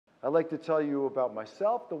I'd like to tell you about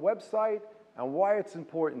myself, the website, and why it's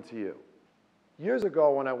important to you. Years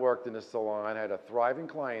ago when I worked in a salon, I had a thriving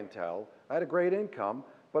clientele, I had a great income,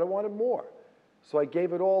 but I wanted more. So I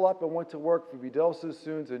gave it all up and went to work for Vidal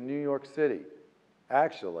Sassoons in New York City.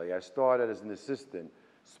 Actually, I started as an assistant,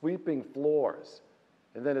 sweeping floors.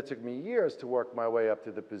 And then it took me years to work my way up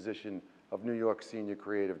to the position of New York Senior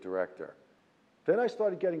Creative Director. Then I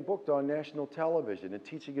started getting booked on national television and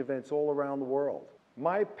teaching events all around the world.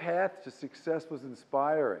 My path to success was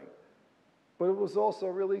inspiring, but it was also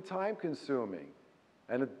really time-consuming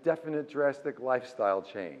and a definite drastic lifestyle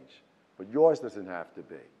change. But yours doesn't have to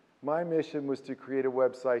be. My mission was to create a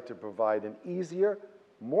website to provide an easier,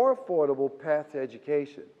 more affordable path to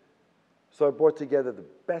education. So I brought together the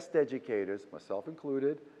best educators, myself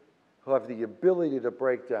included, who have the ability to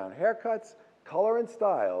break down haircuts, color, and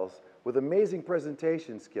styles with amazing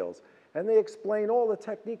presentation skills, and they explain all the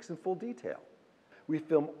techniques in full detail. We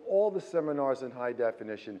film all the seminars in high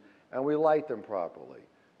definition, and we light them properly.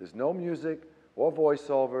 There's no music or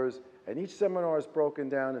voiceovers, and each seminar is broken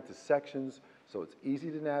down into sections, so it's easy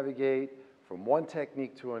to navigate from one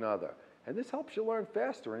technique to another. And this helps you learn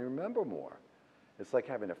faster and remember more. It's like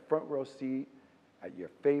having a front row seat at your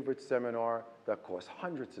favorite seminar that costs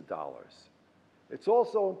hundreds of dollars. It's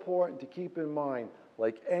also important to keep in mind,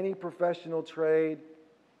 like any professional trade,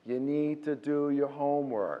 you need to do your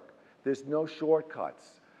homework. There's no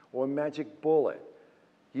shortcuts or magic bullet.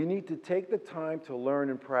 You need to take the time to learn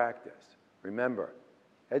and practice. Remember,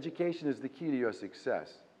 education is the key to your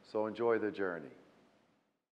success, so enjoy the journey.